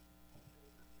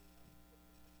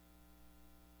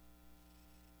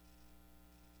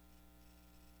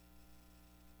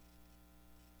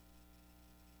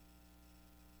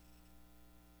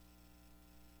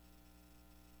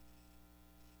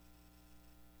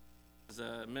It's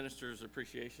Ministers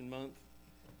Appreciation Month,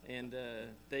 and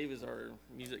Dave is our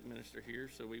music minister here,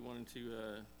 so we wanted to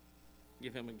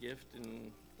give him a gift and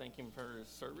thank him for his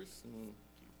service and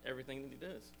everything that he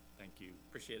does. Thank you.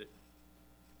 Appreciate it.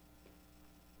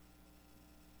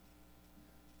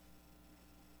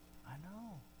 I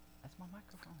know. That's my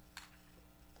microphone.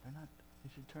 They're not. You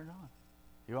should turn it on.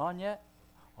 You on yet?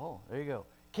 Oh, there you go.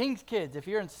 King's Kids, if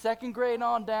you're in second grade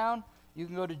on down, you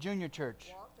can go to junior church.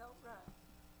 Walk, don't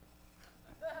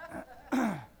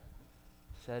run.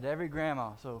 Said every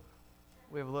grandma. So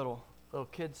we have a little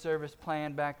kid service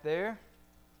planned back there.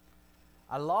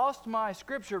 I lost my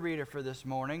scripture reader for this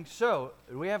morning, so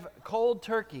we have cold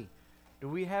turkey. Do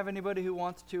we have anybody who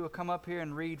wants to come up here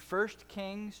and read 1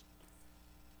 Kings,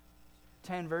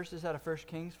 10 verses out of 1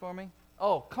 Kings for me?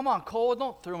 Oh, come on, Cole,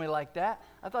 don't throw me like that.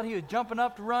 I thought he was jumping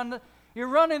up to run. You're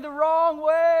running the wrong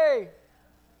way.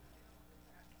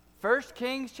 1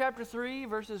 Kings chapter 3,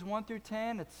 verses 1 through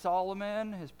 10. It's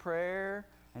Solomon, his prayer.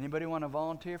 Anybody want to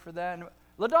volunteer for that?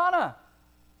 LaDonna,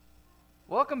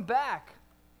 welcome back.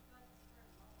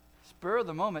 Spur of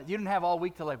the moment. You didn't have all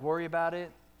week to worry about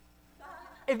it.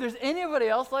 If there's anybody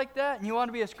else like that and you want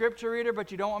to be a scripture reader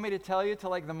but you don't want me to tell you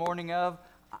till the morning of,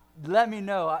 let me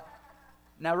know.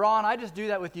 Now, Ron, I just do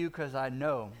that with you because I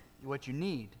know what you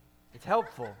need. It's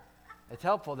helpful. It's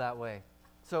helpful that way.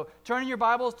 So turning your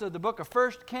Bibles to the book of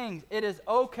 1 Kings. It is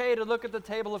okay to look at the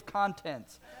table of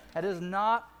contents. It is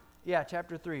not,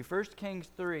 chapter 3, 1 Kings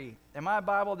 3. In my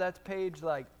Bible, that's page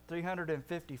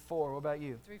 354. What about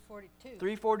you? 342.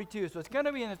 342. So it's going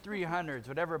to be in the 300s,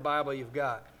 whatever Bible you've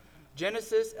got.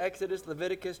 Genesis, Exodus,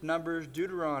 Leviticus, Numbers,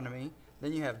 Deuteronomy.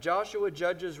 Then you have Joshua,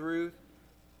 Judges, Ruth,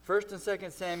 1st and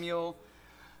 2nd Samuel,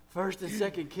 1st and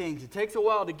 2nd Kings. It takes a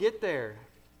while to get there,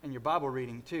 and your Bible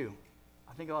reading too.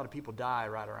 I think a lot of people die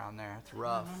right around there. It's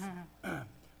rough.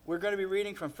 We're going to be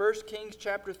reading from 1 Kings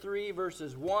chapter 3,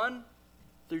 verses 1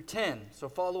 through 10. So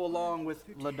follow along with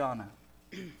LaDonna.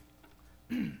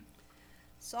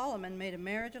 Solomon made a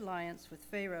marriage alliance with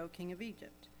Pharaoh, king of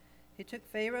Egypt. He took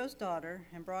Pharaoh's daughter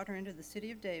and brought her into the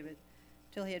city of David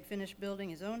till he had finished building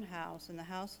his own house and the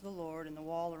house of the Lord and the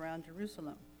wall around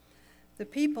Jerusalem. The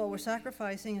people were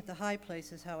sacrificing at the high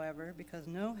places, however, because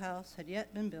no house had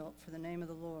yet been built for the name of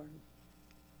the Lord.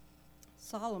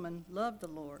 Solomon loved the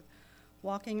Lord,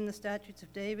 walking in the statutes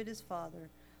of David his father.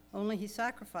 Only he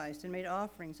sacrificed and made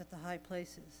offerings at the high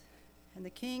places. And the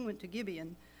king went to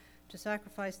Gibeon to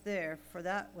sacrifice there, for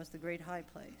that was the great high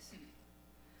place.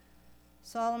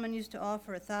 Solomon used to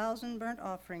offer 1,000 burnt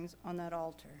offerings on that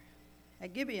altar.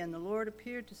 At Gibeon the Lord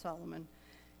appeared to Solomon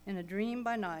in a dream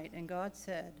by night, and God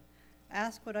said,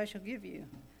 "Ask what I shall give you."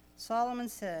 Solomon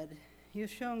said, "You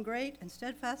have shown great and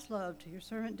steadfast love to your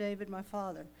servant David my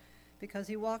father, because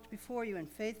he walked before you in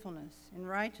faithfulness, in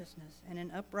righteousness, and in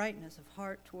uprightness of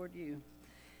heart toward you.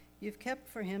 You've kept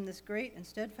for him this great and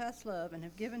steadfast love, and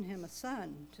have given him a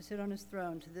son to sit on his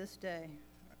throne to this day.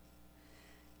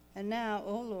 And now,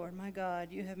 O Lord my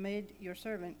God, you have made your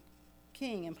servant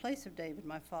king in place of David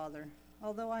my father,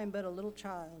 although I am but a little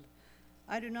child.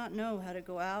 I do not know how to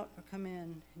go out or come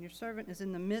in, and your servant is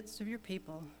in the midst of your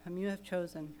people, whom you have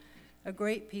chosen, a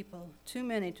great people, too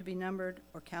many to be numbered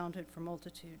or counted for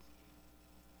multitude.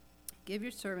 Give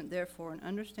your servant, therefore, an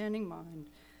understanding mind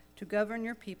to govern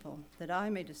your people, that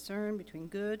I may discern between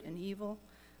good and evil,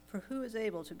 for who is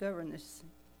able to govern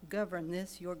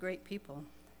this your great people?"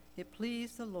 It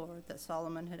pleased the Lord that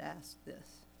Solomon had asked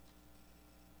this.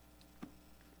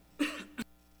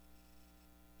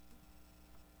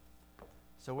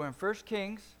 So we're in 1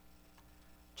 Kings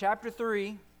chapter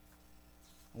 3.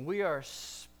 We are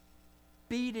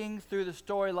speeding through the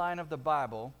storyline of the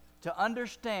Bible to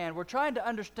understand. We're trying to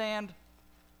understand,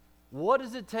 what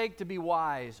does it take to be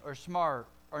wise or smart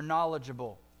or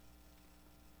knowledgeable?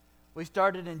 We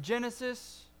started in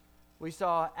Genesis. We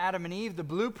saw Adam and Eve, the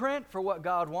blueprint for what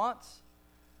God wants.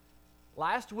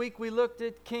 Last week we looked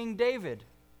at King David.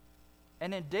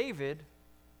 And in David,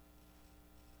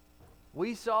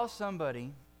 we saw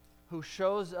somebody who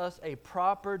shows us a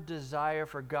proper desire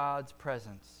for God's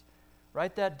presence.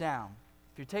 Write that down.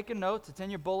 If you're taking notes, it's in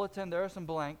your bulletin. There are some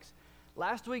blanks.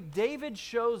 Last week, David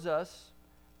shows us,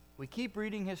 we keep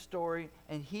reading his story,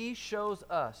 and he shows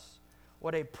us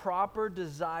what a proper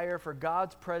desire for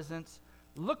God's presence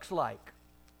looks like.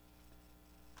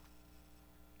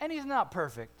 And he's not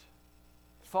perfect.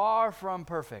 Far from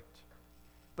perfect.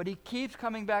 But he keeps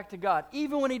coming back to God,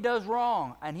 even when he does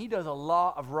wrong, and he does a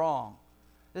lot of wrong.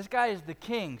 This guy is the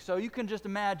king, so you can just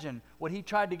imagine what he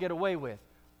tried to get away with.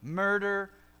 Murder,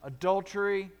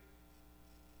 adultery.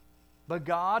 But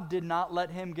God did not let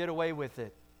him get away with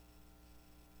it.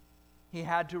 He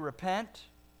had to repent.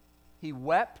 He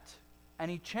wept. and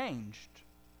he changed.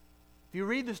 If you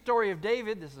read the story of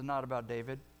David, this is not about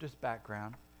David, just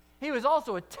background. He was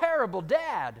also a terrible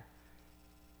dad.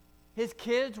 His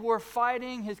kids were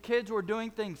fighting. His kids were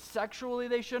doing things sexually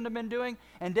they shouldn't have been doing.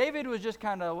 And David was just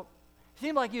kind of,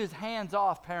 seemed like he was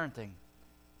hands-off parenting.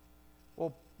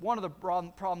 Well, one of the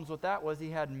problems with that was he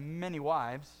had many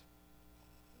wives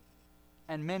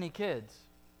and many kids.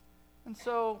 And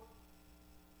so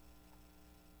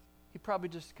he probably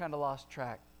just kind of lost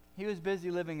track. He was busy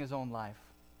living his own life.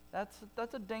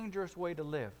 That's a dangerous way to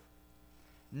live.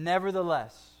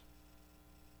 Nevertheless,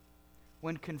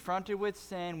 when confronted with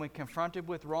sin, when confronted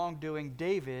with wrongdoing,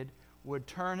 David would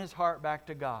turn his heart back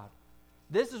to God.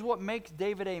 This is what makes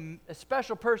David a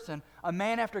special person, a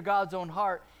man after God's own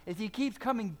heart, is he keeps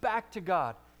coming back to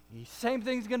God. The same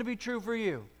thing's going to be true for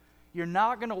you. You're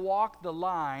not going to walk the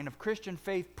line of Christian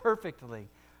faith perfectly,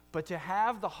 but to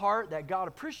have the heart that God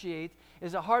appreciates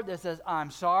is a heart that says,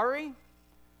 I'm sorry,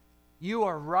 you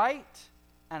are right,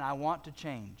 and I want to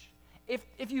change.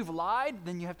 If you've lied,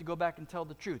 then you have to go back and tell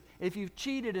the truth. If you've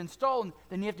cheated and stolen,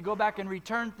 then you have to go back and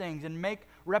return things and make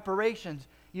reparations.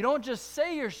 You don't just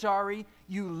say you're sorry,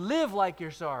 you live like you're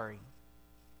sorry.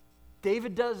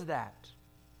 David does that.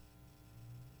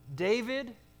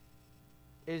 David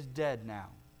is dead now.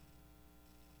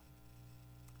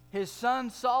 His son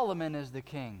Solomon is the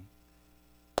king.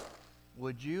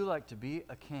 Would you like to be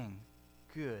a king?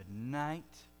 Good night.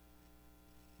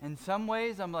 In some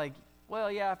ways, I'm like, well,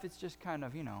 yeah, if it's just kind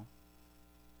of,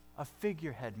 a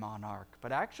figurehead monarch.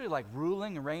 But actually, like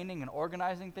ruling and reigning and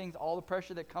organizing things, all the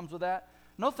pressure that comes with that,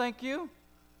 no thank you.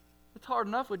 It's hard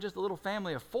enough with just a little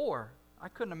family of 4. I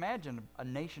couldn't imagine a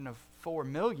nation of 4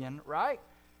 million, right?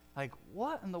 Like,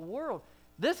 what in the world?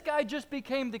 This guy just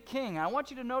became the king. I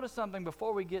want you to notice something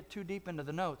before we get too deep into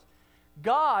the notes.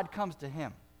 God comes to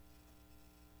him.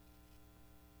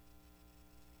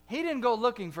 He didn't go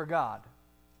looking for God.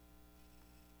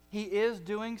 He is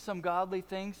doing some godly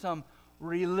things, some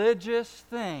religious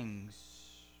things.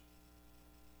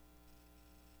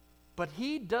 But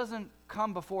he doesn't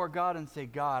come before God and say,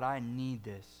 God, I need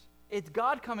this. It's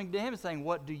God coming to him saying,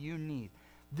 what do you need?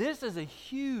 This is a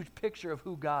huge picture of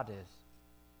who God is.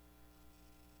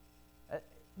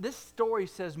 This story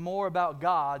says more about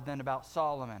God than about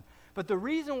Solomon. But the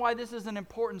reason why this is an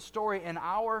important story in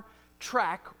our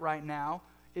track right now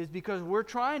is because we're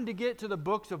trying to get to the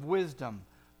books of wisdom.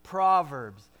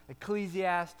 Proverbs,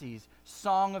 Ecclesiastes,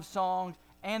 Song of Songs,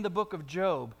 and the book of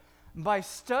Job. By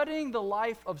studying the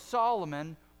life of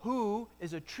Solomon, who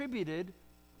is attributed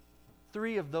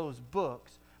 3 of those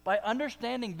books, by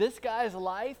understanding this guy's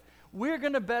life, we're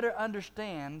going to better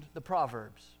understand the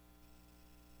Proverbs.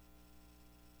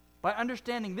 By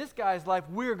understanding this guy's life,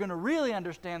 we're going to really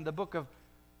understand the book of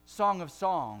Song of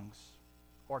Songs,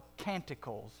 or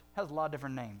Canticles. It has a lot of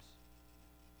different names.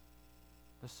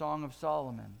 The Song of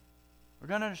Solomon. We're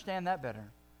going to understand that better.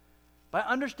 By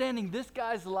understanding this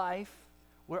guy's life,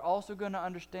 we're also going to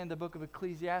understand the book of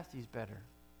Ecclesiastes better.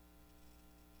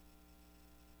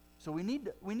 So we need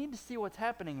to see what's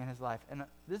happening in his life. And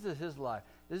this is his life.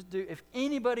 This dude, if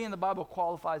anybody in the Bible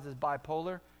qualifies as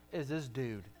bipolar, is this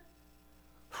dude.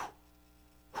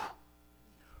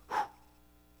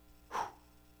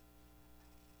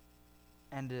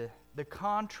 And the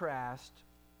contrast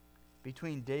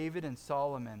between David and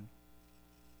Solomon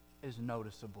is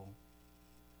noticeable.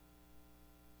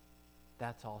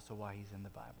 That's also why he's in the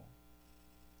Bible.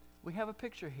 We have a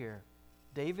picture here.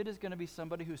 David is going to be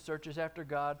somebody who searches after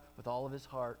God with all of his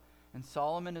heart, and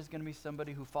Solomon is going to be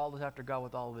somebody who follows after God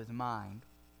with all of his mind.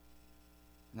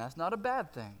 And that's not a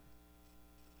bad thing.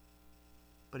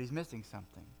 But he's missing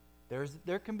something.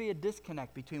 There can be a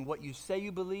disconnect between what you say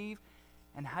you believe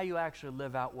and how you actually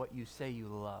live out what you say you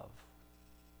love.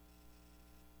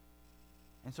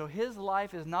 And so his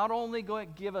life is not only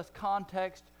going to give us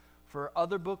context for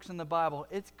other books in the Bible,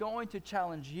 it's going to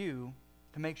challenge you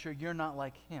to make sure you're not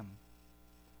like him.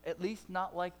 At least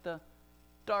not like the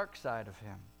dark side of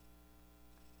him.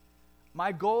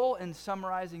 My goal in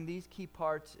summarizing these key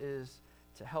parts is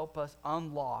to help us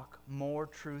unlock more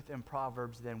truth in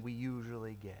Proverbs than we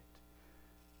usually get.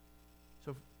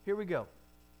 So here we go.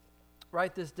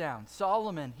 Write this down.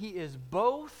 Solomon, he is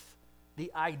both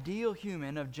the ideal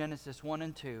human of Genesis 1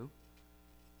 and 2.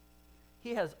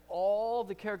 He has all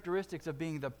the characteristics of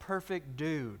being the perfect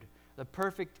dude, the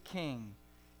perfect king.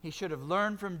 He should have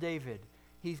learned from David.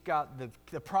 He's got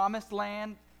the promised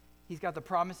land. He's got the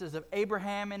promises of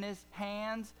Abraham in his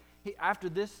hands. After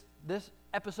this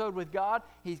episode with God,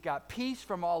 he's got peace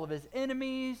from all of his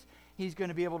enemies. He's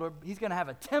going to have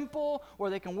a temple where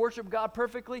they can worship God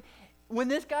perfectly. When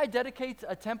this guy dedicates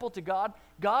a temple to God,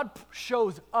 God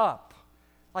shows up.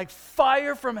 Like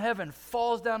fire from heaven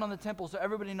falls down on the temple so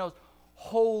everybody knows,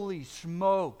 holy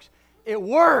smokes, it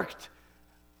worked.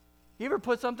 You ever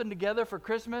put something together for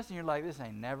Christmas and you're like, this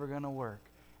ain't never going to work.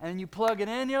 And then you plug it in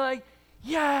and you're like,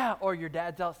 yeah. Or your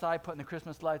dad's outside putting the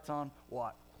Christmas lights on.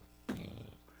 What?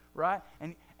 Right?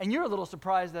 And you're a little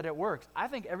surprised that it works. I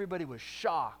think everybody was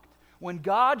shocked when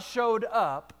God showed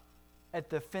up at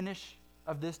the finish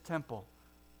of this temple.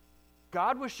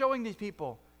 God was showing these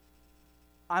people,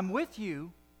 I'm with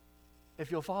you if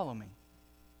you'll follow me.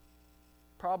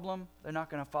 Problem, they're not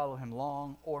going to follow him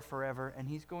long or forever, and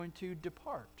he's going to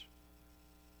depart.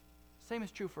 Same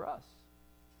is true for us.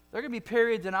 There are going to be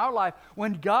periods in our life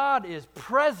when God is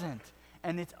present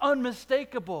and it's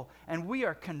unmistakable, and we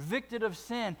are convicted of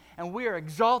sin, and we are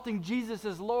exalting Jesus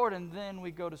as Lord, and then we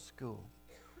go to school.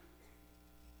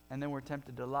 And then we're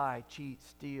tempted to lie, cheat,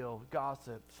 steal,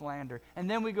 gossip, slander. And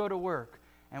then we go to work,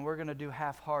 and we're going to do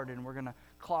half-hearted, and we're going to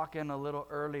clock in a little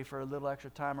early for a little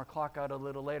extra time or clock out a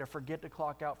little later, forget to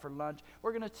clock out for lunch.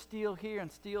 We're going to steal here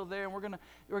and steal there, and we're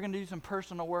going to do some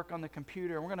personal work on the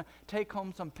computer, and we're going to take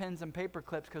home some pens and paper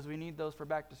clips because we need those for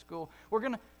back to school.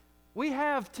 We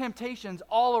have temptations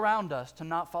all around us to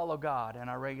not follow God in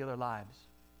our regular lives.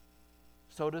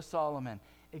 So does Solomon,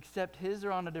 except his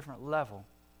are on a different level.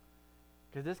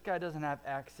 Because this guy doesn't have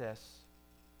access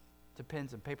to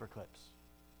pens and paper clips.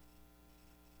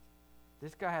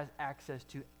 This guy has access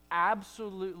to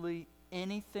absolutely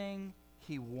anything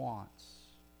he wants.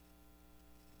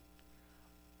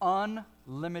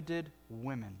 Unlimited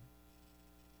women.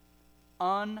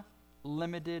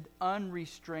 Unlimited,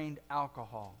 unrestrained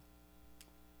alcohol.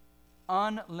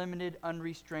 Unlimited,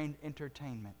 unrestrained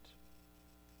entertainment.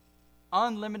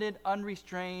 Unlimited,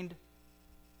 unrestrained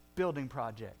building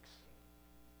projects.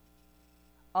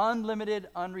 Unlimited,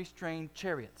 unrestrained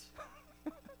chariots.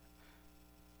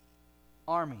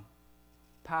 Army,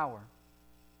 power.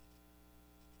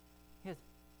 He has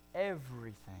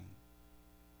everything.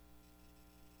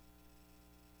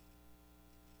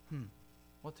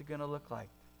 What's it going to look like?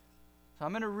 So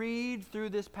I'm going to read through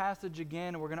this passage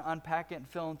again, and we're going to unpack it and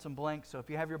fill in some blanks. So if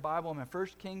you have your Bible, I'm in 1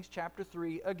 Kings chapter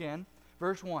 3 again,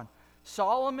 verse 1.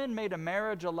 Solomon made a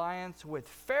marriage alliance with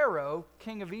Pharaoh,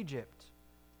 king of Egypt.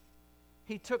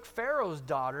 He took Pharaoh's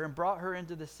daughter and brought her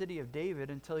into the city of David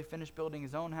until he finished building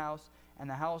his own house and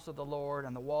the house of the Lord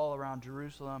and the wall around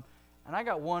Jerusalem. And I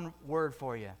got one word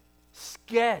for you.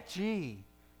 Sketchy.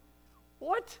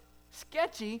 What?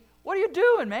 Sketchy? What are you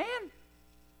doing, man?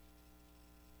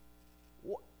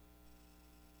 What?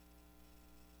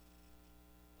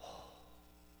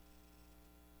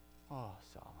 Oh,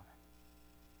 Solomon.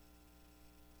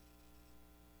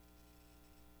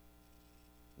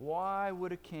 Why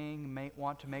would a king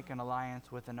want to make an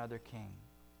alliance with another king?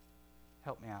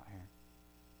 Help me out here.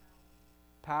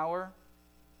 Power?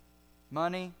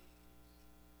 Money?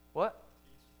 What?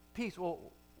 Peace. Well,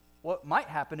 what might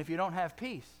happen if you don't have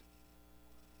peace?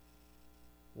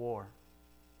 War.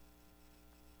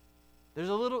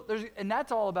 And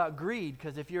that's all about greed,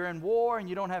 because if you're in war and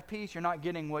you don't have peace, you're not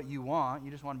getting what you want. You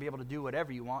just want to be able to do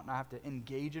whatever you want, not have to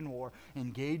engage in war,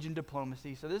 engage in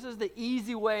diplomacy. So this is the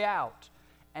easy way out.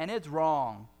 And it's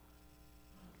wrong.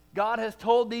 God has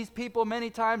told these people many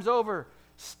times over,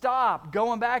 stop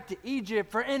going back to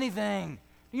Egypt for anything.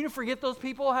 Do you forget those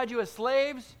people had you as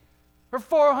slaves for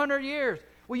 400 years?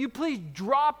 Will you please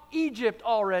drop Egypt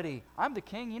already? I'm the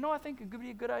king. I think it could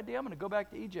be a good idea. I'm going to go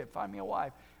back to Egypt, find me a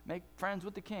wife, make friends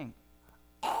with the king.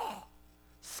 Oh,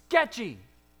 sketchy.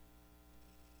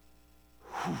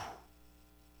 Whew.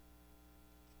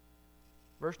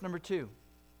 Verse number 2.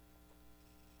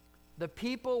 The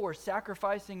people were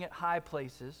sacrificing at high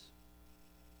places.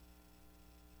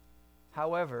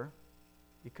 However,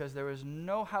 because there was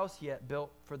no house yet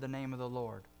built for the name of the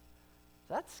Lord.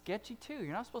 So that's sketchy too.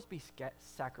 You're not supposed to be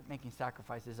making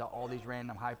sacrifices at all these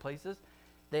random high places.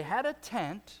 They had a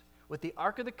tent with the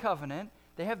Ark of the Covenant.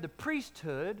 They have the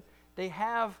priesthood. They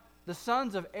have the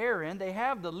sons of Aaron. They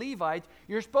have the Levites.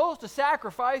 You're supposed to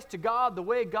sacrifice to God the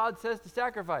way God says to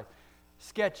sacrifice.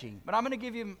 Sketchy. But I'm going to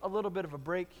give you a little bit of a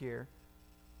break here,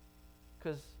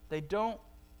 because they don't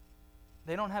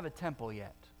have a temple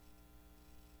yet.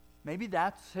 Maybe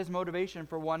that's his motivation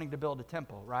for wanting to build a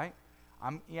temple, right?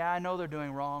 I know they're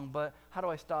doing wrong, but how do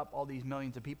I stop all these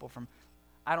millions of people from...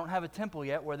 I don't have a temple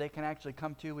yet where they can actually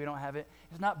come to. We don't have it.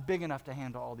 It's not big enough to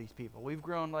handle all these people. We've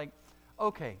grown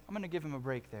okay, I'm going to give him a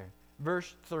break there.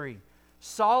 Verse 3.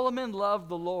 Solomon loved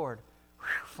the Lord. Whew,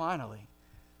 finally.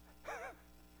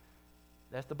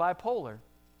 That's the bipolar.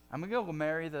 I'm going to go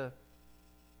marry the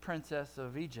princess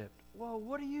of Egypt. Whoa,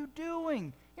 what are you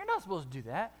doing? You're not supposed to do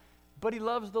that. But he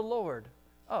loves the Lord.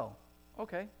 Oh,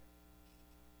 okay.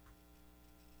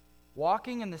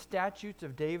 walking in the statutes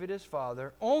of David his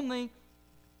father, only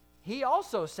he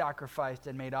also sacrificed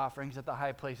and made offerings at the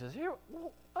high places. Here,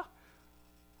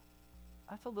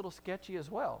 that's a little sketchy as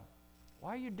well.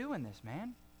 Why are you doing this,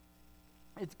 man?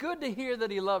 It's good to hear that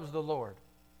he loves the Lord.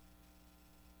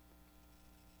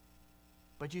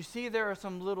 But you see, there are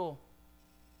some little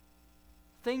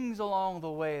things along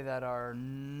the way that are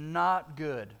not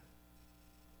good.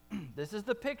 This is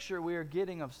the picture we are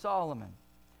getting of Solomon.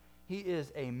 He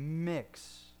is a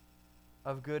mix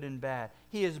of good and bad.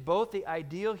 He is both the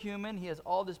ideal human. He has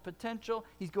all this potential.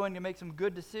 He's going to make some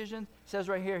good decisions. It says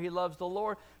right here he loves the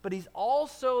Lord. But he's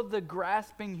also the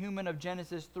grasping human of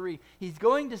Genesis 3. He's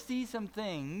going to see some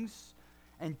things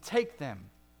and take them.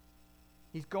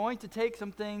 He's going to take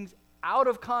some things out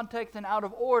of context and out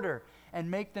of order and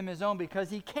make them his own because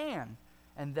he can.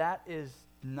 And that is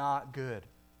not good.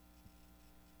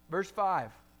 Verse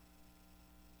 5.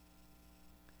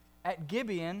 At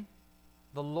Gibeon,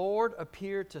 the Lord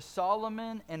appeared to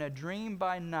Solomon in a dream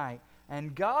by night,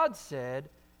 and God said,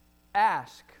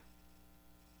 "Ask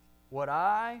what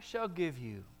I shall give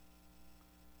you."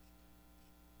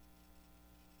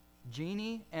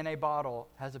 Genie in a bottle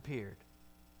has appeared.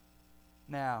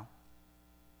 Now,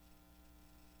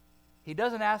 he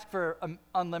doesn't ask for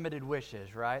unlimited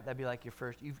wishes, right? That'd be like your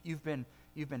first. You've been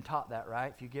taught that,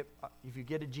 right? If you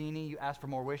get a genie, you ask for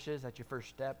more wishes. That's your first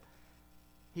step.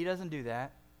 He doesn't do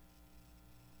that.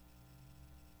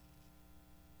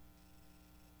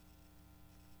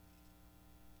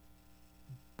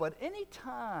 But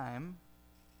anytime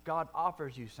God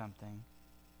offers you something,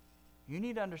 you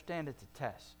need to understand it's a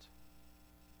test.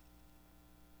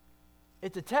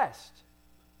 It's a test.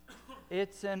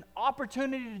 It's an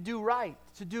opportunity to do right,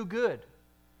 to do good.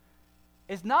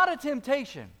 It's not a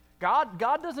temptation. God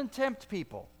doesn't tempt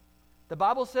people. The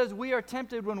Bible says we are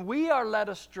tempted when we are led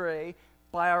astray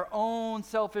by our own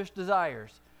selfish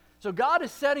desires. So God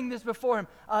is setting this before him,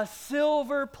 a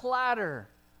silver platter.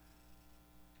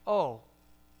 Oh,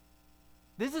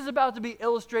 this is about to be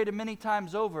illustrated many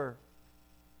times over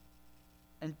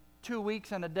in 2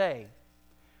 weeks and a day.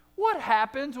 What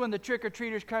happens when the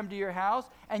trick-or-treaters come to your house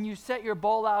and you set your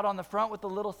bowl out on the front with a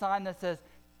little sign that says,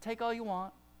 "Take all you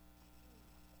want"?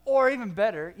 Or even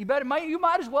better, you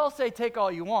might as well say "take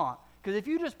all you want," because if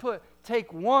you just put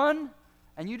 "take one"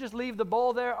 and you just leave the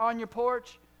bowl there on your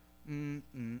porch,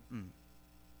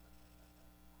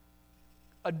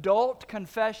 Adult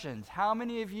confessions. How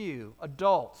many of you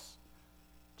adults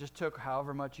just took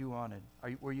however much you wanted?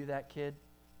 Were you that kid?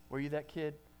 Were you that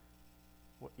kid?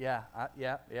 Yeah.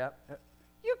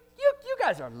 You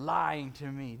guys are lying to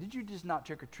me. Did you just not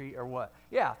trick or treat or what?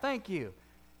 Yeah, thank you.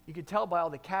 You could tell by all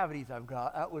the cavities I've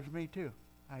got. That was me too.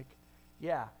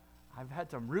 I've had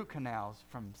some root canals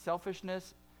from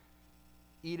selfishness.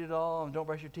 Eat it all and don't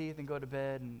brush your teeth and go to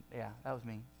bed. And yeah, that was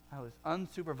me. I was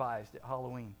unsupervised at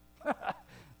Halloween.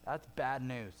 That's bad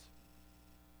news.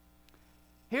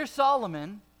 Here's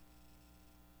Solomon.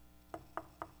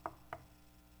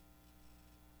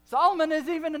 Solomon is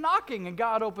even knocking and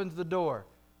God opens the door.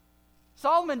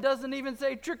 Solomon doesn't even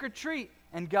say trick or treat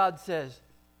and God says,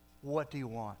 "What do you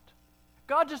want?"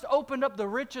 God just opened up the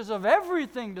riches of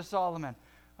everything to Solomon.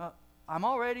 I'm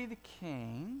already the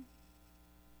king.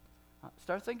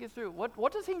 Start thinking through,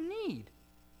 what does he need?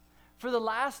 For the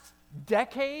last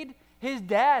decade, his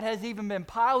dad has even been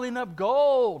piling up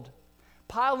gold,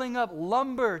 piling up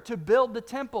lumber to build the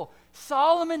temple.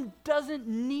 Solomon doesn't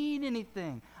need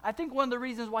anything. I think one of the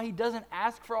reasons why he doesn't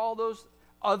ask for all those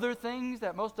other things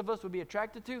that most of us would be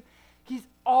attracted to, he's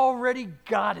already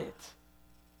got it.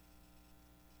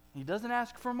 He doesn't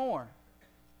ask for more.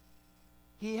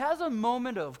 He has a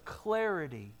moment of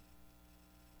clarity.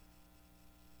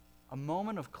 A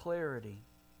moment of clarity.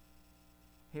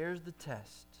 Here's the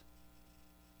test.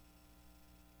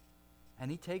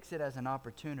 And he takes it as an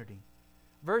opportunity.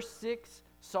 Verse 6,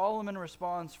 Solomon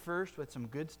responds first with some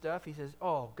good stuff. He says,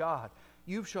 "Oh, God,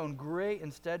 you've shown great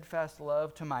and steadfast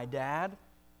love to my dad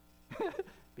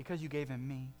because you gave him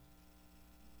me."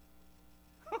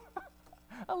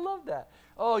 I love that.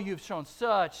 "Oh, you've shown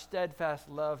such steadfast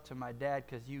love to my dad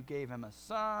because you gave him a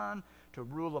son to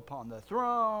rule upon the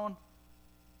throne.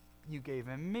 You gave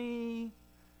him me.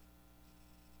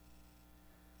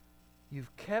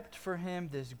 You've kept for him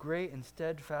this great and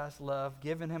steadfast love,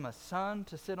 given him a son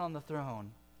to sit on the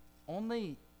throne."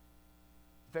 Only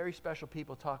very special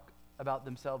people talk about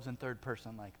themselves in third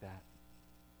person like that.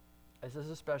 This is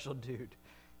a special dude.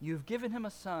 You've given him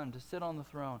a son to sit on the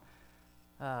throne.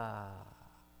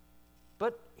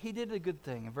 But he did a good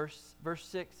thing. In verse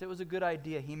 6, it was a good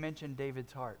idea. He mentioned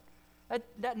David's heart.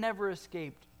 That never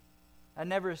escaped. That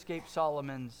never escaped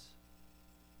Solomon's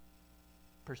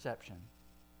perception.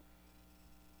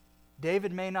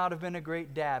 David may not have been a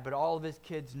great dad, but all of his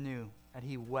kids knew that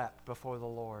he wept before the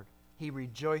Lord. He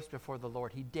rejoiced before the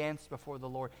Lord. He danced before the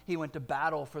Lord. He went to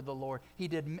battle for the Lord. He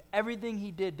did everything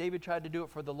he did. David tried to do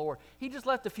it for the Lord. He just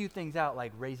left a few things out,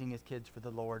 like raising his kids for the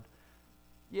Lord.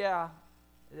 Yeah,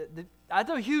 that's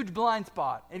a huge blind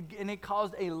spot, and it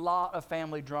caused a lot of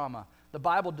family drama. The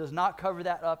Bible does not cover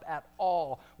that up at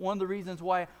all. One of the reasons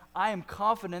why I am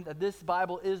confident that this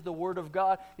Bible is the Word of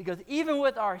God, because even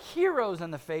with our heroes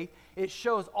in the faith, it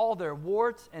shows all their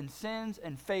warts and sins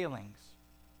and failings.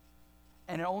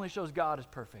 And it only shows God is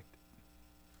perfect.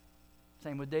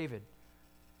 Same with David.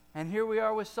 And here we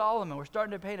are with Solomon. We're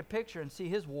starting to paint a picture and see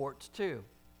his warts too.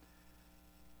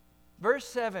 Verse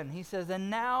 7, he says, "And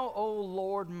now, O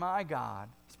Lord my God,"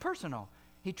 it's personal.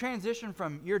 He transitioned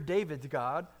from, "You're David's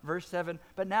God," verse 7,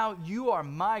 "but now you are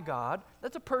my God."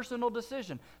 That's a personal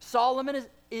decision. Solomon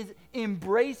is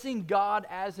embracing God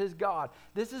as his God.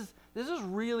 This is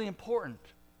really important.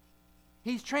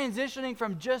 He's transitioning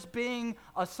from just being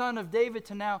a son of David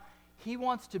to now he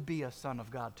wants to be a son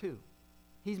of God too.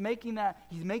 He's making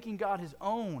God his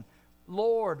own.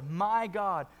 "Lord, my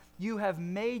God, you have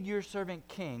made your servant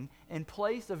king in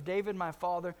place of David my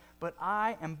father, but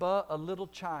I am but a little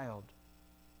child.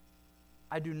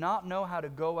 I do not know how to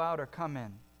go out or come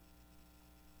in."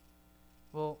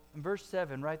 Well, in verse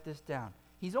 7, write this down.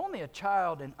 He's only a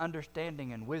child in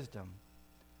understanding and wisdom.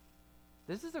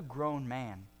 This is a grown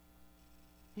man.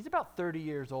 He's about 30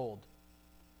 years old.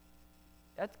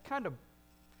 That's kind of,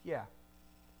 yeah.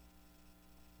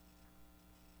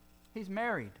 He's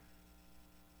married.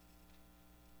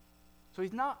 So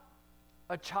he's not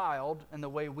a child in the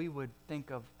way we would think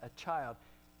of a child.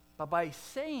 But by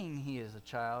saying he is a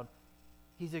child,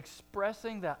 he's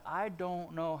expressing that I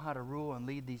don't know how to rule and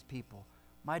lead these people.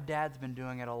 My dad's been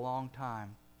doing it a long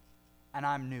time, and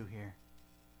I'm new here.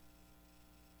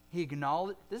 He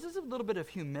acknowledged, this is a little bit of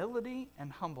humility and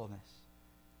humbleness.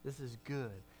 This is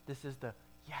good. This is the,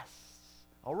 yes,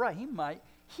 all right,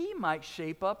 he might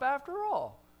shape up after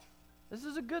all. This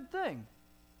is a good thing.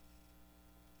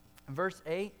 In verse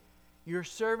 8, "Your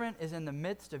servant is in the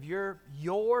midst of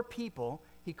your people."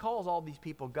 He calls all these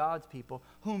people God's people,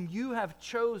 "whom you have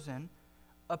chosen,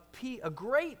 a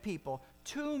great people,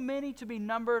 too many to be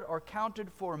numbered or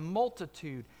counted for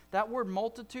multitude." That word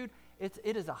multitude,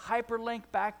 it is a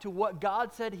hyperlink back to what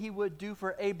God said he would do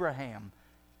for Abraham.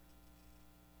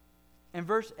 In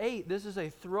verse 8, this is a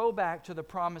throwback to the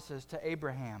promises to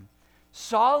Abraham.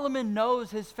 Solomon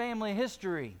knows his family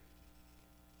history.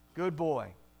 Good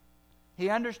boy. He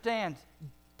understands,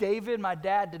 David, my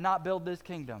dad, did not build this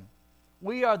kingdom.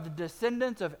 We are the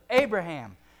descendants of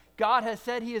Abraham. God has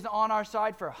said he is on our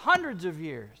side for hundreds of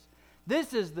years.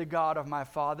 This is the God of my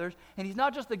fathers. And he's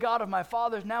not just the God of my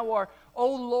fathers, now are,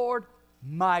 "O Lord,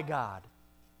 my God."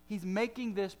 He's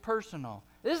making this personal.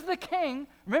 This is the king.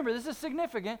 Remember, this is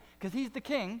significant because he's the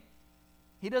king.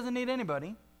 He doesn't need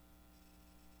anybody.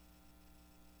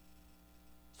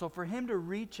 So for him to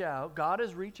reach out, God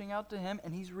is reaching out to him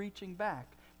and he's reaching back.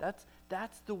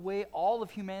 That's the way all of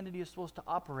humanity is supposed to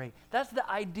operate. That's the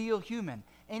ideal human.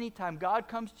 Anytime God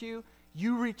comes to you,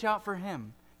 you reach out for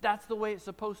him. That's the way it's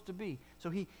supposed to be. So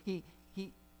he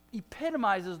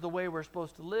epitomizes the way we're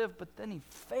supposed to live, but then he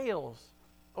fails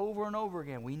over and over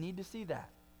again. We need to see that.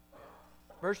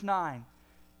 Verse 9,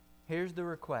 here's the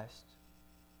request.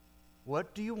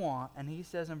 "What do you want?" And he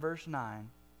says in verse 9,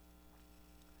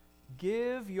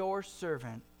 "Give your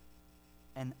servant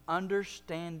an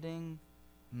understanding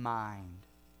mind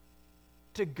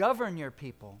to govern your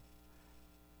people."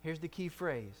 Here's the key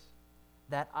phrase.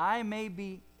 "That I may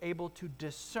be able to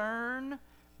discern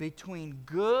between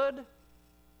good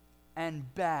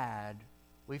and bad."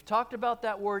 We've talked about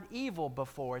that word evil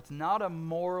before. It's not a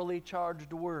morally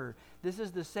charged word. This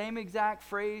is the same exact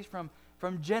phrase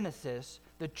from Genesis,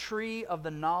 the tree of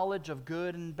the knowledge of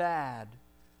good and bad.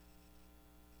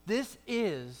 This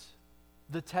is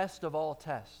the test of all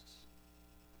tests.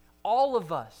 All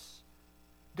of us,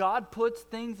 God puts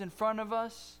things in front of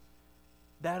us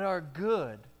that are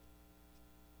good.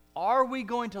 Are we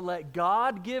going to let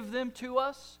God give them to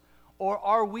us? Or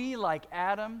are we like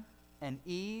Adam and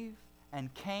Eve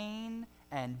and Cain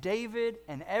and David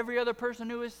and every other person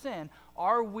who has sinned?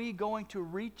 Are we going to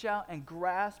reach out and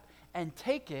grasp and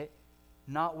take it,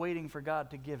 not waiting for God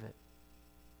to give it?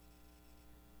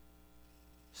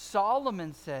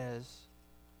 Solomon says,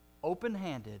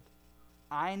 open-handed,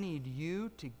 "I need you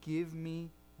to give me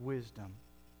wisdom."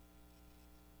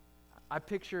 I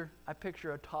picture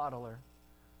a toddler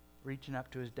reaching up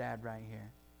to his dad right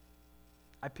here.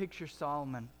 I picture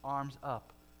Solomon, arms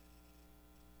up.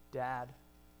 "Dad,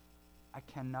 I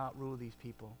cannot rule these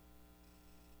people.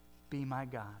 Be my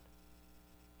God.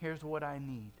 Here's what I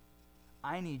need.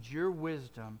 I need your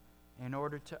wisdom in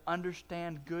order to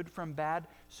understand good from bad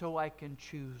so I can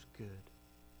choose good.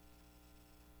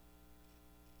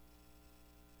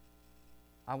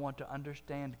 I want to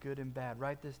understand good and bad.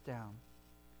 Write this down.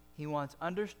 He wants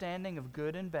understanding of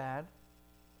good and bad,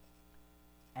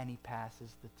 and he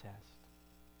passes the test.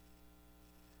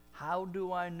 How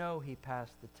do I know he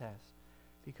passed the test?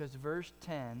 Because verse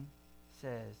 10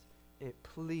 says, it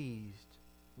pleased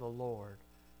the Lord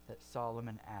that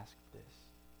Solomon asked this.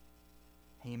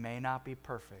 He may not be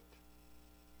perfect,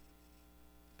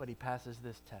 but he passes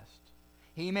this test.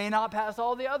 He may not pass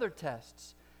all the other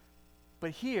tests,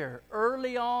 but here,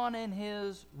 early on in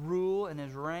his rule and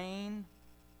his reign,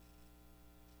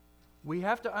 we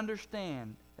have to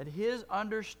understand that his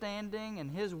understanding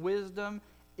and his wisdom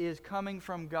is coming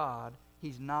from God.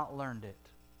 He's not learned it.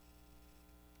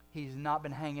 He's not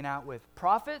been hanging out with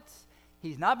prophets.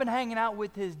 He's not been hanging out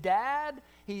with his dad.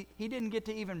 He didn't get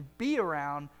to even be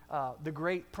around the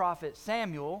great prophet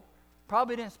Samuel.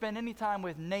 Probably didn't spend any time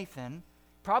with Nathan.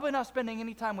 Probably not spending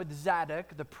any time with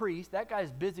Zadok, the priest. That guy's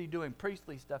busy doing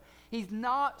priestly stuff. He's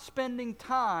not spending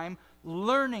time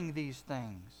learning these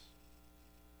things.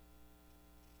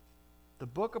 The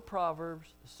book of Proverbs,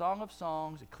 the Song of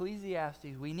Songs,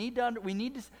 Ecclesiastes, we need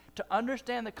to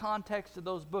understand the context of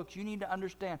those books. You need to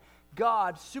understand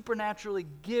God supernaturally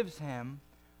gives him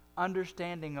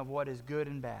understanding of what is good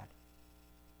and bad.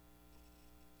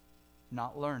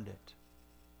 Not learned it.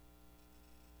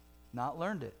 Not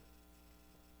learned it.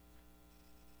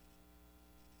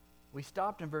 We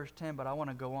stopped in verse 10, but I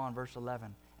want to go on, verse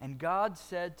 11. And God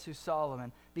said to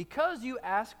Solomon, because you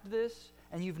asked this,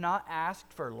 and you've not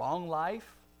asked for long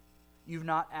life, you've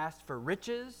not asked for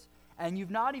riches, and you've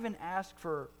not even asked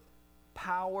for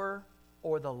power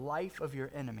or the life of your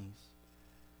enemies,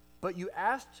 but you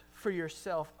asked for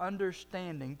yourself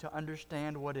understanding to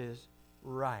understand what is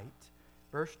right.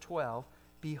 Verse 12,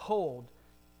 behold,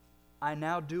 I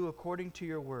now do according to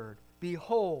your word.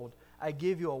 Behold, I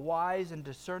give you a wise and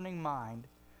discerning mind,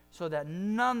 so that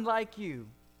none like you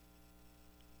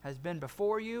has been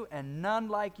before you, and none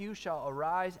like you shall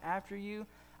arise after you.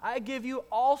 I give you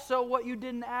also what you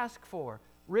didn't ask for,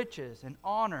 riches and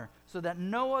honor, so that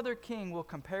no other king will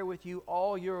compare with you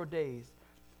all your days.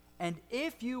 And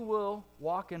if you will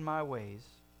walk in my ways,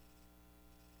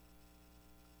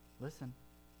 listen,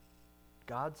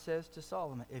 God says to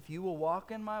Solomon, if you will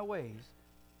walk in my ways,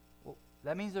 well,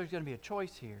 that means there's going to be a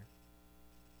choice here.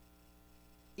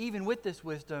 Even with this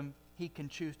wisdom, he can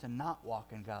choose to not walk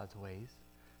in God's ways.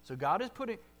 So God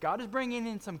is bringing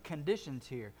in some conditions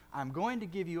here. I'm going to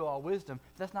give you all wisdom.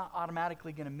 That's not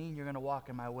automatically going to mean you're going to walk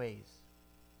in my ways.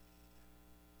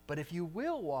 But if you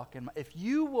will walk in my,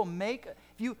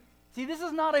 see, this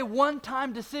is not a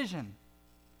one-time decision.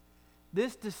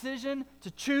 This decision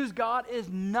to choose God is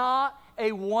not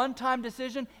a one-time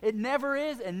decision. It never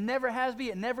is and never has been.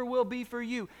 It never will be for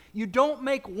you. You don't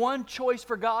make one choice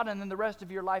for God and then the rest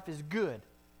of your life is good.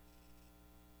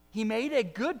 He made a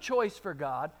good choice for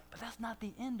God, but that's not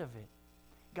the end of it.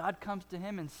 God comes to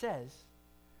him and says,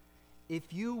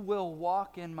 if you will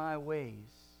walk in my ways,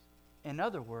 in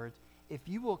other words, if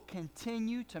you will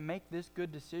continue to make this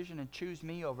good decision and choose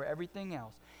me over everything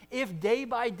else, if day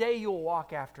by day you will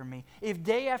walk after me, if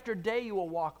day after day you will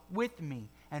walk with me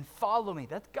and follow me,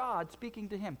 that's God speaking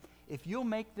to him. If you'll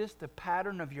make this the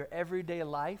pattern of your everyday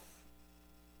life,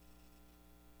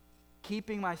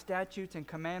 keeping my statutes and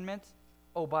commandments,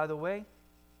 oh, by the way,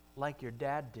 like your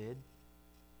dad did.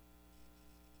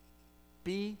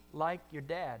 Be like your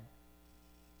dad.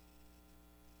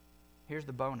 Here's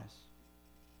the bonus.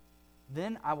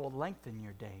 Then I will lengthen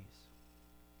your days.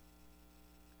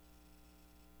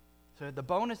 So the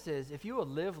bonus is, if you will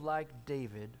live like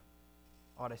David,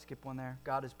 did I skip one there?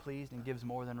 God is pleased and gives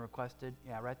more than requested.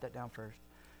 Yeah, write that down first.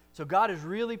 So God is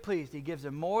really pleased. He gives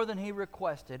him more than he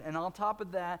requested. And on top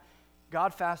of that,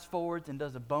 God fast forwards and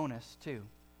does a bonus too.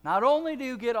 Not only do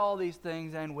you get all these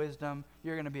things and wisdom,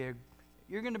 you're going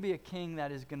to be a king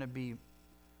that is going to be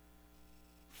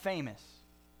famous.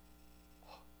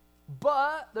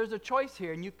 But there's a choice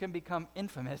here, and you can become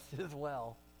infamous as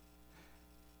well.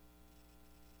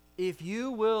 If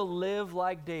you will live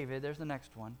like David, there's the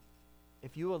next one.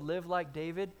 If you will live like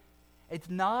David, it's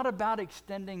not about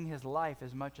extending his life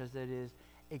as much as it is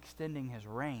extending his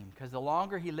reign. Because the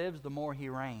longer he lives, the more he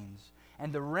reigns.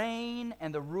 And the reign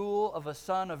and the rule of a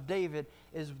son of David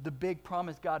is the big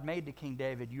promise God made to King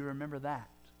David. You remember that.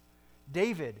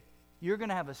 David, you're going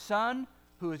to have a son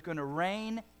who is going to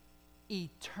reign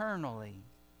eternally.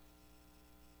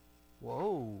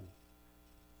 Whoa.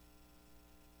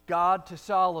 God to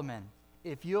Solomon,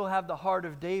 if you'll have the heart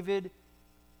of David,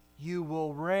 you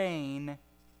will reign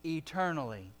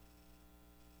eternally.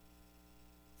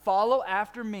 Follow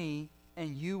after me,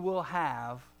 and you will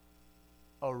have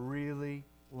a really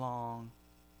long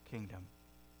kingdom.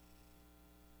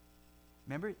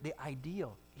 Remember, the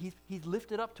ideal. He's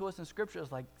lifted up to us in Scripture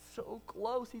as like so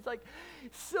close. He's like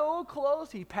so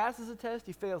close. He passes a test,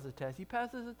 he fails a test. He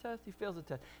passes a test, he fails a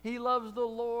test. He loves the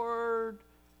Lord,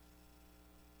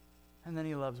 and then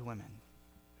he loves women.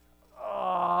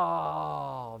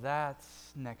 Oh,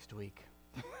 that's next week.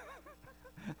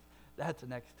 That's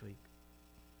next week.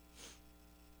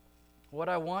 What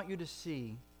I want you to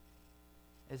see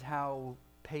is how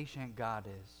patient God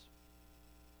is.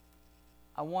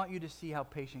 I want you to see how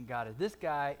patient God is. This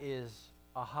guy is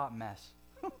a hot mess.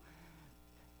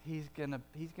 He's gonna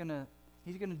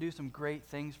do some great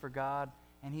things for God,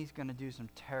 and he's gonna do some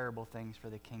terrible things for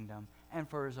the kingdom and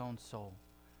for his own soul.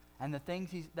 And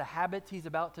the habits he's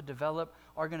about to develop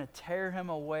are gonna tear him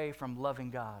away from loving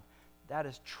God. That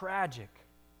is tragic.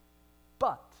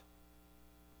 But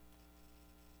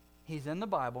he's in the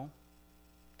Bible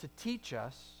to teach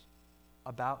us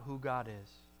about who God is.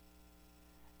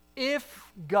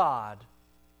 If God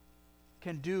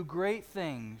can do great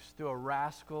things through a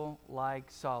rascal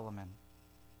like Solomon,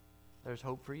 there's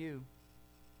hope for you.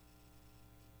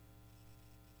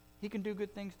 He can do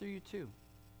good things through you too.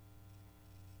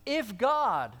 If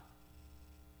God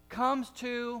comes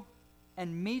to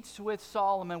and meets with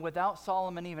Solomon without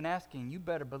Solomon even asking, you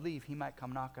better believe he might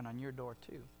come knocking on your door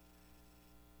too.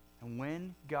 And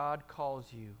when God calls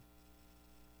you,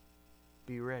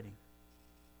 be ready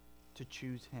to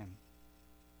choose him.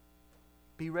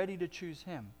 Be ready to choose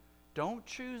him. Don't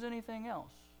choose anything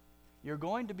else. You're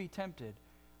going to be tempted.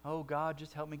 Oh, God,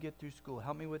 just help me get through school.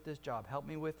 Help me with this job. Help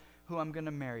me with who I'm going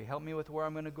to marry. Help me with where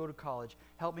I'm going to go to college.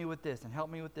 Help me with this, and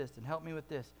help me with this, and help me with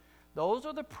this. Those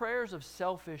are the prayers of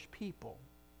selfish people,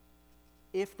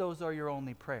 if those are your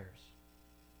only prayers.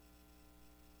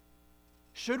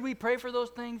 Should we pray for those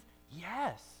things?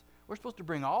 Yes. We're supposed to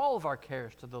bring all of our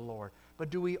cares to the Lord. But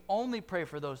do we only pray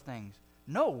for those things?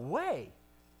 No way.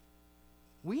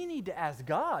 We need to ask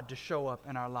God to show up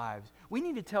in our lives. We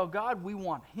need to tell God we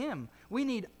want him. We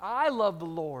need I love the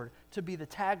Lord to be the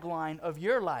tagline of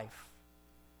your life.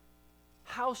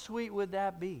 How sweet would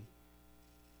that be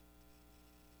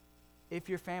if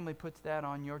your family puts that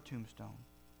on your tombstone?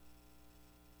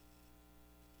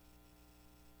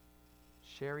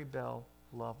 Sherry Bell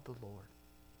loved the Lord.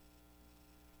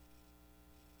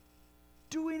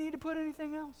 Do we need to put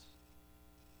anything else?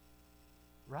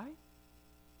 Right?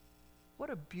 What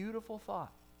a beautiful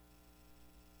thought.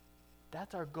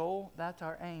 That's our goal. That's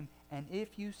our aim. And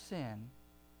if you sin,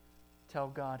 tell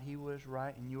God he was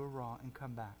right and you were wrong and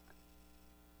come back.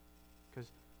 Because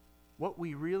what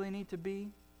we really need to be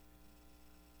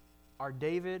are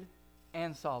David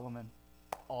and Solomon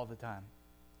all the time.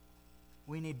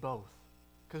 We need both.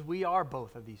 Because we are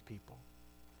both of these people.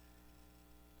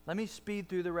 Let me speed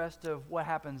through the rest of what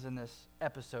happens in this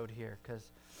episode here, because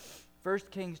 1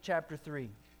 Kings chapter 3.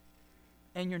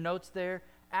 In your notes there,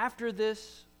 after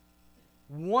this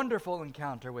wonderful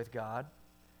encounter with God,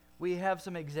 we have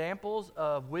some examples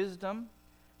of wisdom.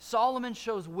 Solomon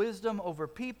shows wisdom over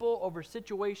people, over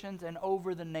situations, and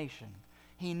over the nation.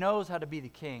 He knows how to be the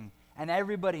king, and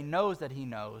everybody knows that he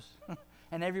knows,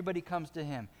 and everybody comes to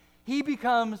him. He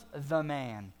becomes the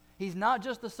man. He's not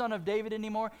just the son of David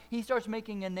anymore. He starts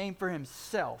making a name for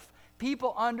himself.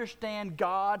 People understand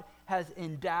God has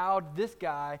endowed this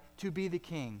guy to be the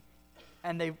king,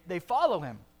 and they follow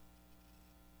him.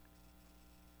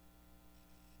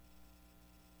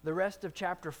 The rest of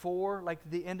chapter 4, like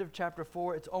the end of chapter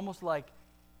 4, it's almost like,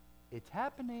 it's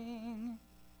happening.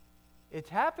 It's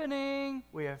happening.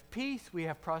 We have peace. We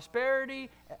have prosperity.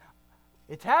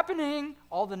 It's happening.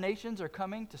 All the nations are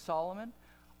coming to Solomon.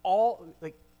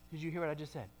 Did you hear what I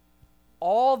just said?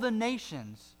 All the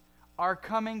nations are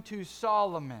coming to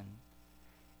Solomon.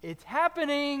 It's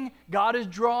happening. God is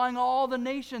drawing all the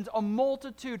nations, a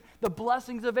multitude. The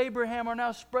blessings of Abraham are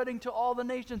now spreading to all the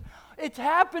nations. It's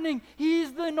happening.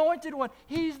 He's the anointed one.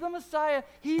 He's the Messiah.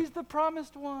 He's the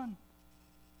promised one.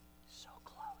 So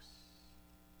close.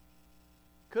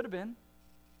 Could have been.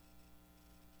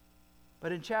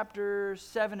 But in chapter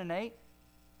 7 and 8,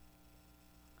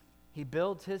 he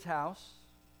builds his house.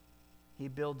 He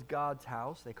builds God's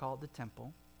house. They call it the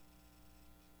temple.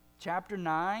 Chapter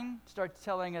 9 starts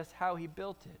telling us how he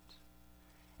built it.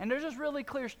 And there's this really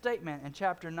clear statement in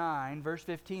chapter 9, verse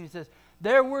 15. It says,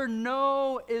 there were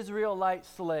no Israelite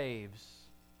slaves.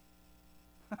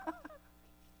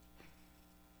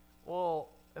 Well,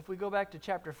 if we go back to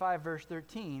chapter 5, verse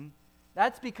 13,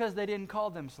 That's because they didn't call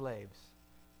them slaves.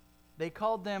 They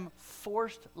called them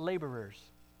forced laborers.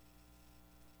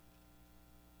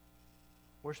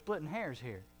 We're splitting hairs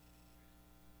here.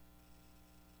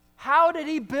 How did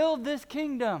he build this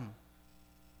kingdom?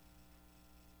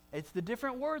 It's the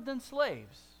different word than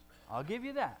slaves. I'll give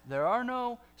you that. There are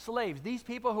no slaves. These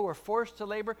people who were forced to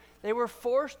labor, they were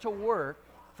forced to work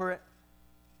for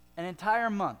an entire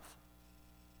month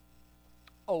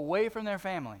away from their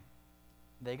family.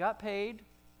 They got paid,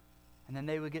 and then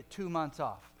they would get 2 months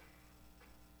off.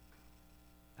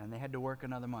 And they had to work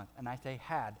another month. And I say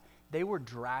had. They were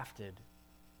drafted.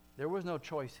 There was no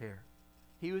choice here.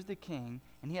 He was the king,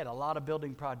 and he had a lot of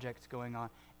building projects going on,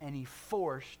 and he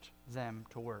forced them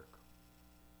to work.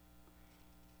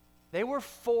 There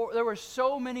were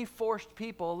so many forced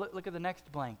people. Look at the next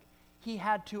blank. He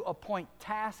had to appoint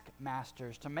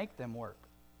taskmasters to make them work.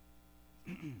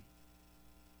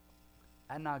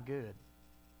 That's not good.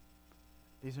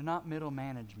 These are not middle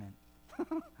management.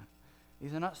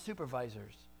 These are not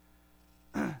supervisors.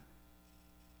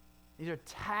 These are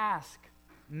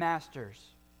taskmasters.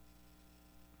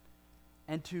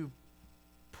 And to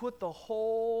put the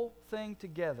whole thing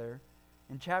together,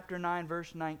 in chapter 9,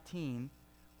 verse 19,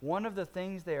 one of the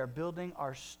things they are building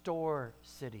are store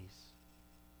cities.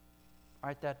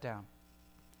 Write that down.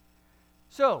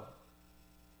 So,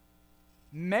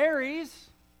 Mary's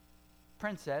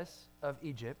princess of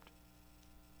Egypt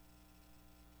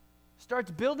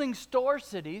starts building store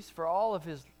cities for all of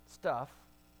his stuff.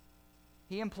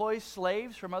 He employs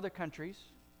slaves from other countries.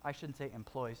 I shouldn't say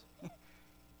employs.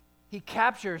 He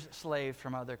captures slaves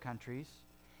from other countries.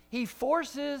 He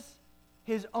forces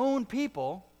his own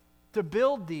people to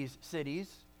build these cities.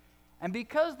 And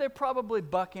because they're probably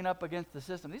bucking up against the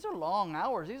system, these are long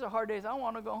hours. These are hard days. I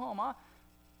want to go home.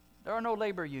 There are no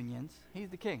labor unions. He's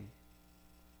the king.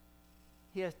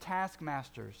 He has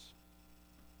taskmasters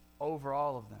over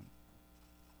all of them.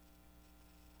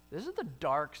 This is the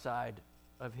dark side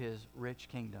of his rich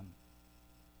kingdom.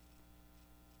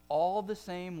 All the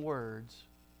same words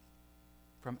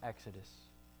from Exodus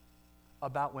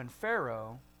about when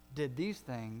Pharaoh did these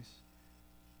things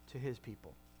to his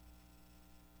people.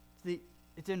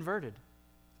 It's inverted.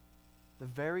 The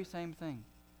very same thing.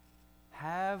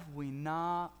 Have we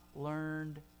not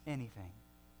learned anything?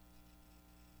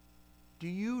 Do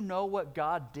you know what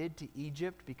God did to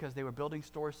Egypt because they were building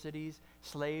store cities,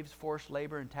 slaves, forced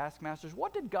labor, and taskmasters?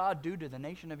 What did God do to the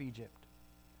nation of Egypt?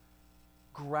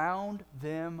 Ground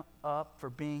them up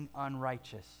for being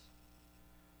unrighteous.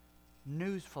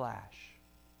 Newsflash.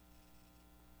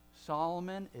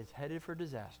 Solomon is headed for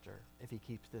disaster if he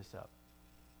keeps this up.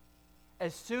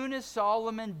 As soon as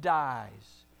Solomon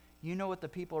dies, you know what the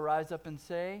people rise up and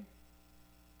say?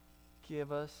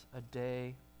 Give us a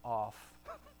day off.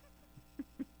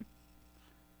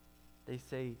 They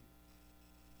say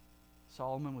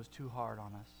Solomon was too hard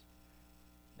on us.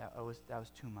 That was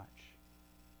too much.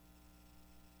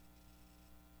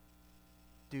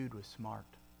 Dude was smart.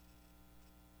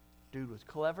 Dude was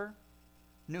clever,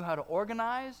 knew how to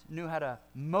organize, knew how to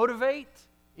motivate,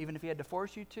 even if he had to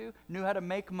force you to, knew how to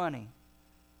make money.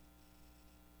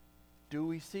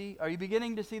 Are you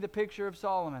beginning to see the picture of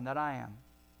Solomon that I am?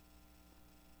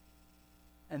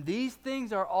 And these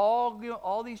things are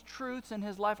all these truths in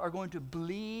his life are going to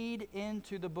bleed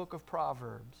into the book of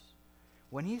Proverbs.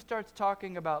 When he starts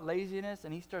talking about laziness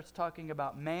and he starts talking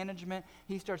about management,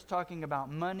 he starts talking about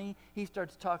money, he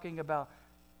starts talking about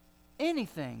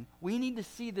anything, we need to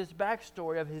see this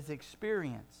backstory of his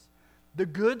experience. The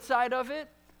good side of it,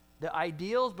 the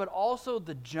ideals, but also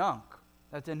the junk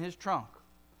that's in his trunk.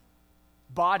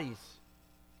 Bodies.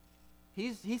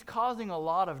 He's causing a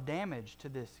lot of damage to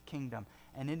this kingdom,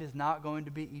 and it is not going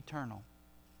to be eternal.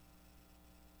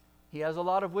 He has a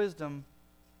lot of wisdom,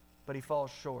 but he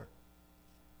falls short.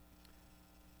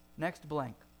 Next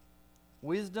blank.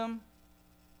 Wisdom,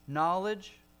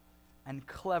 knowledge, and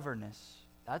cleverness.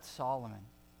 That's Solomon.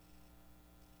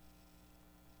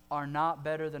 Are not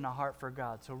better than a heart for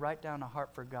God. So write down a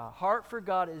heart for God. Heart for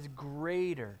God is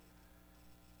greater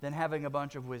than having a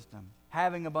bunch of wisdom,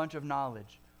 having a bunch of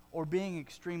knowledge, or being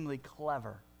extremely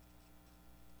clever.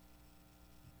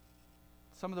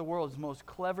 Some of the world's most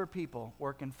clever people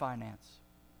work in finance.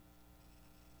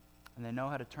 And they know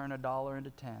how to turn $1 into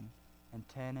 10, and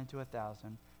 10 into 1,000,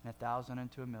 and 1,000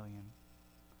 into 1,000,000.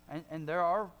 And there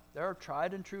are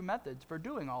tried and true methods for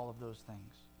doing all of those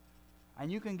things.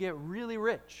 And you can get really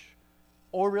rich,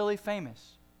 or really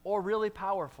famous, or really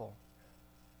powerful.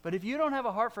 But if you don't have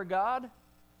a heart for God,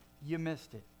 you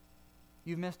missed it.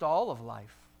 You've missed all of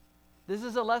life. This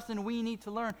is a lesson we need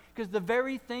to learn, because the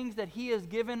very things that he has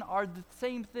given are the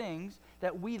same things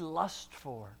that we lust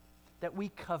for. that we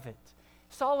covet.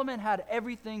 Solomon had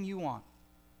everything you want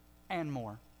and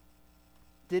more.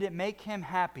 Did it make him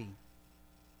happy?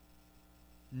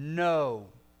 No.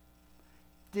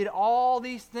 Did all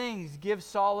these things give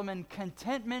Solomon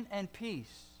contentment and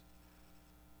peace?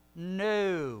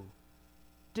 No.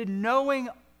 Did knowing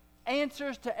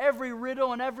answers to every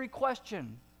riddle and every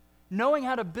question, knowing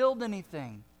how to build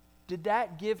anything, did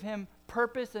that give him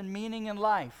purpose and meaning in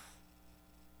life?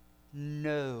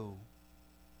 No.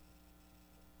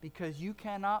 Because you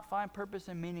cannot find purpose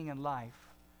and meaning in life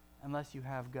unless you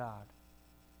have God.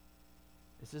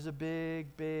 This is a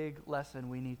big, big lesson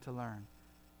we need to learn.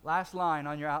 Last line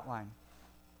on your outline.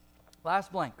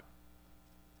 Last blank.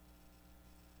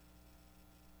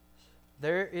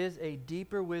 There is a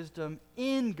deeper wisdom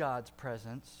in God's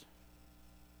presence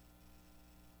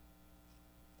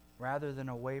rather than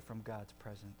away from God's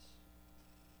presence.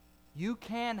 You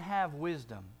can have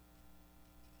wisdom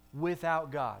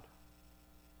without God.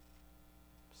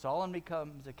 Solomon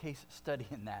becomes a case study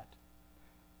in that.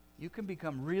 You can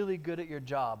become really good at your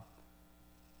job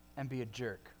and be a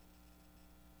jerk.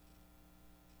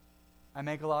 I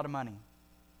make a lot of money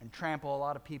and trample a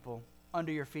lot of people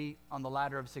under your feet on the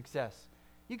ladder of success.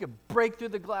 You could break through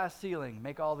the glass ceiling,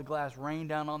 make all the glass rain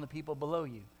down on the people below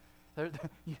you.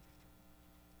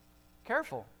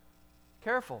 Careful.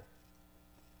 Careful.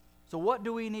 So what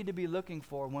do we need to be looking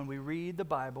for when we read the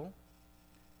Bible,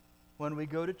 when we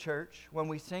go to church, when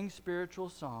we sing spiritual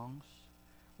songs?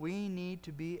 We need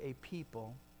to be a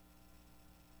people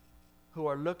who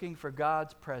are looking for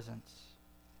God's presence,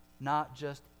 not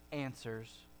just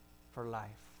answers for life.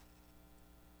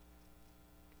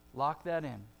 Lock that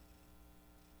in.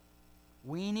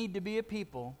 We need to be a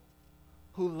people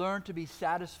who learn to be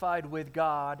satisfied with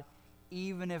God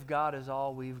even if God is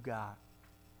all we've got.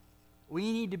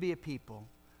 We need to be a people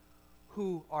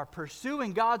who are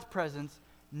pursuing God's presence,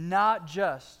 not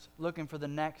just looking for the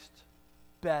next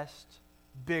best,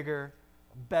 bigger,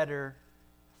 better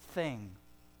thing.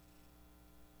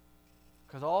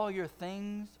 Because all your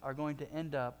things are going to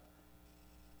end up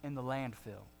in the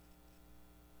landfill,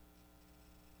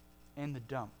 in the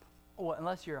dump. Well,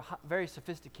 unless you're very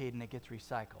sophisticated and it gets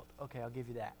recycled. Okay, I'll give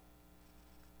you that.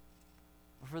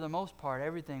 But for the most part,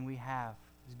 everything we have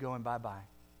is going bye-bye.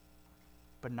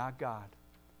 But not God.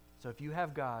 So if you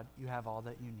have God, you have all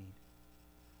that you need.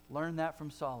 Learn that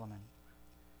from Solomon.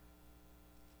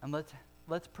 And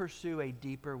let's pursue a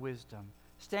deeper wisdom.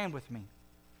 Stand with me.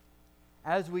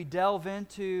 As we delve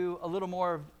into a little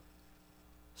more of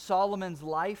Solomon's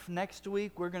life next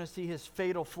week, we're going to see his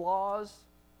fatal flaws.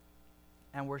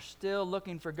 And we're still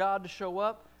looking for God to show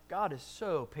up. God is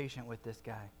so patient with this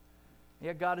guy.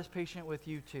 Yeah, God is patient with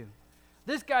you too.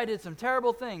 This guy did some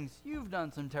terrible things. You've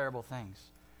done some terrible things.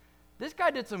 This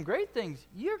guy did some great things.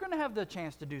 You're going to have the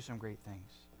chance to do some great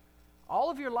things. All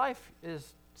of your life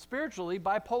is spiritually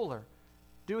bipolar,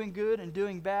 doing good and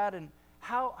doing bad. And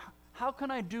how can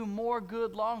I do more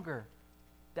good longer?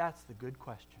 That's the good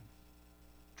question.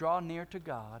 Draw near to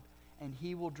God, and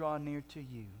He will draw near to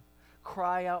you.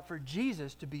 Cry out for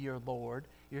Jesus to be your Lord,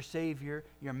 your Savior,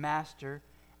 your Master,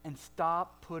 and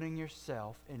stop putting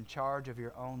yourself in charge of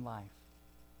your own life.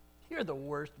 You're the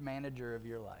worst manager of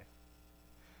your life.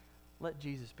 Let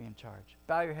Jesus be in charge.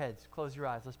 Bow your heads, close your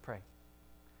eyes, let's pray.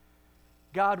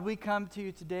 God, we come to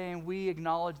you today and we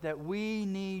acknowledge that we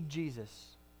need Jesus.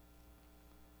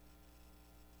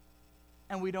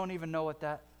 And we don't even know what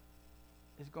that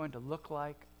is going to look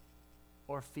like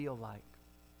or feel like.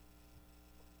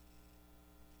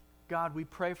 God, we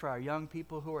pray for our young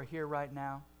people who are here right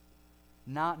now,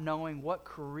 not knowing what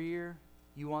career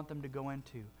you want them to go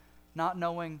into, not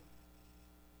knowing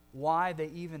why they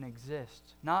even exist,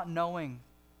 not knowing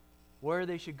where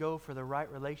they should go for the right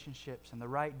relationships and the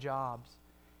right jobs.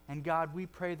 And God, we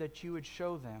pray that you would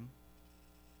show them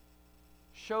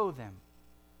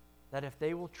that if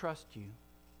they will trust you,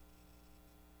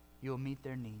 you will meet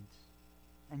their needs,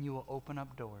 and you will open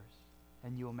up doors,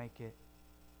 and you will make it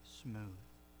smooth.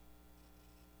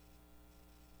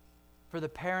 For the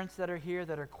parents that are here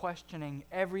that are questioning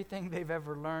everything they've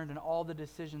ever learned and all the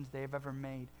decisions they've ever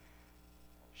made,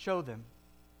 show them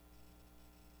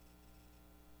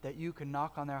that you can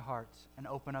knock on their hearts and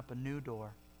open up a new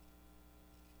door,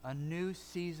 a new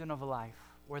season of life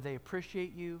where they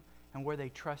appreciate you and where they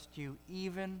trust you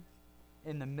even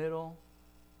in the middle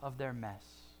of their mess.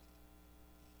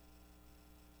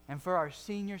 And for our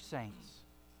senior saints,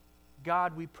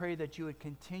 God, we pray that you would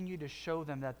continue to show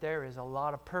them that there is a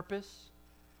lot of purpose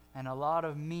and a lot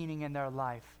of meaning in their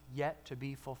life yet to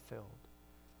be fulfilled.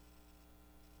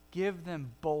 Give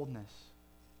them boldness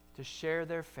to share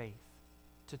their faith,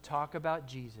 to talk about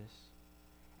Jesus,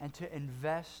 and to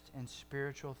invest in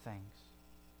spiritual things.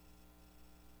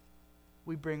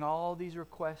 We bring all these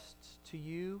requests to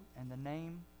you in the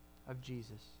name of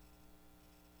Jesus.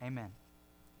 Amen.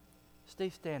 Stay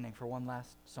standing for one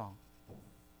last song.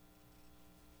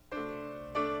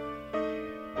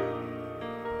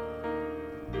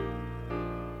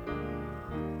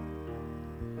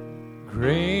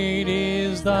 Great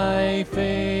is thy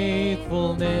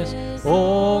faithfulness,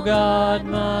 O God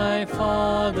my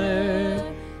Father.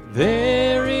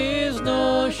 There is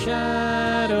no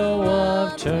shadow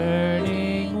of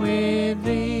turning with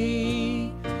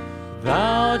thee.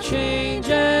 Thou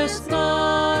changest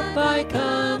not, thy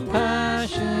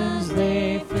compassions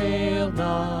they fail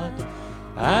not.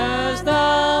 As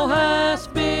thou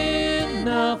hast been,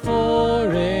 thou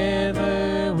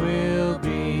forever will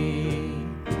be.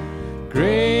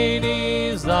 Great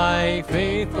is thy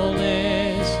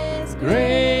faithfulness,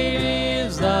 great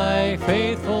is thy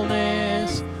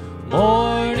faithfulness.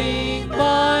 Morning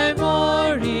by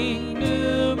morning,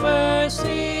 new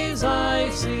mercies I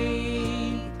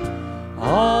see.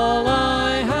 All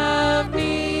I have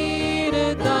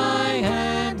needed, thy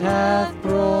hand hath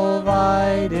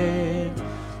provided.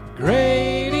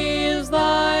 Great is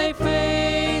thy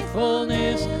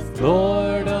faithfulness,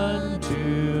 Lord,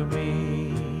 unto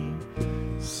me.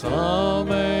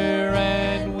 Summer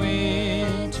and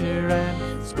winter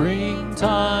and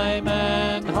springtime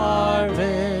and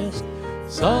harvest,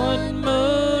 sun,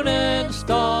 moon, and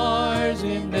stars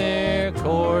in their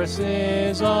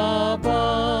courses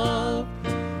above,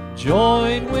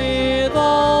 join with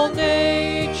all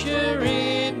nature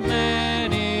in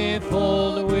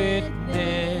manifold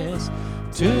witness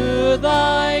to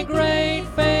thy great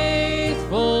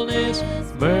faithfulness,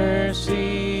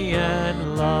 mercy,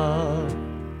 and love.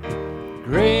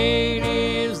 Great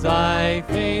is thy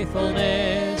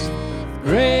faithfulness,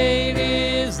 great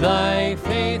is thy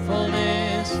faithfulness.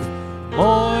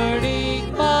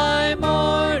 Morning by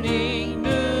morning,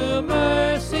 new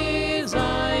mercies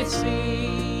I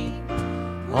see.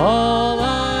 All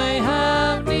I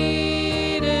have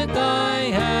needed,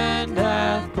 thy hand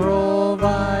hath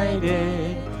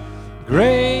provided.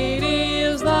 Great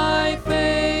is thy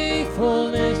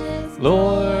faithfulness,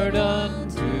 Lord,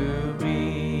 unto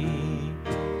me.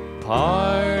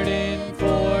 Pardon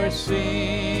for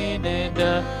sin and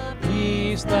a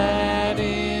peace that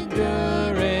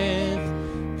endureth,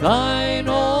 thine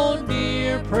own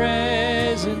dear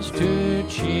presence to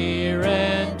cheer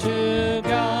and to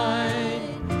guide,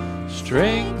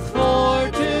 strength for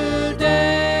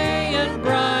today and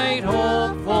bright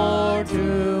hope for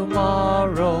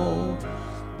tomorrow,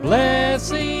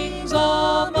 blessings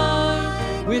all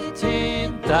mine with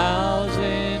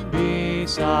 10,000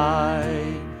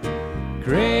 beside.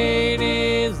 Great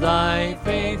is thy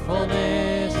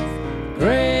faithfulness,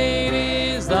 great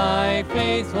is thy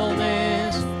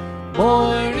faithfulness.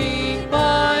 Morning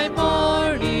by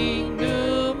morning,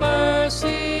 new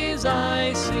mercies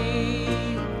I see.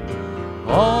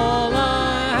 All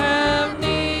I have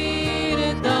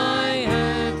needed, thy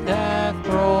hand hath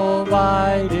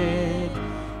provided.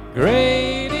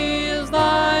 Great is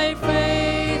thy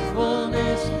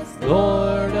faithfulness,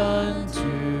 Lord, unto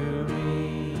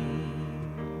me.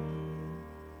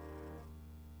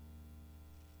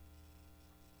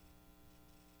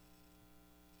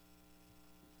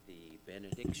 The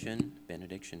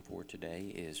benediction for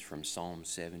today is from Psalm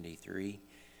 73.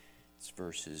 It's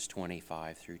verses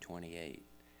 25 through 28.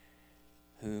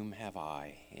 Whom have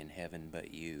I in heaven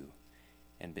but you?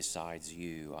 And besides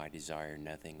you I desire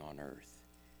nothing on earth.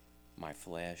 My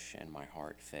flesh and my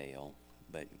heart fail,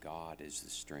 but God is the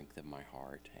strength of my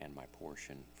heart and my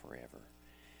portion forever.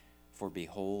 For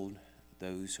behold,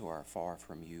 those who are far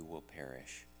from you will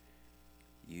perish.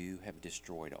 You have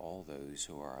destroyed all those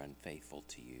who are unfaithful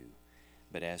to you.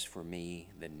 But as for me,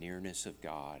 the nearness of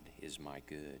God is my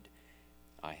good.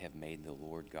 I have made the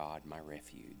Lord God my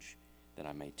refuge, that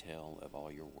I may tell of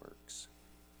all your works.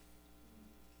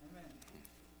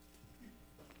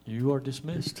 You are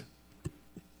dismissed.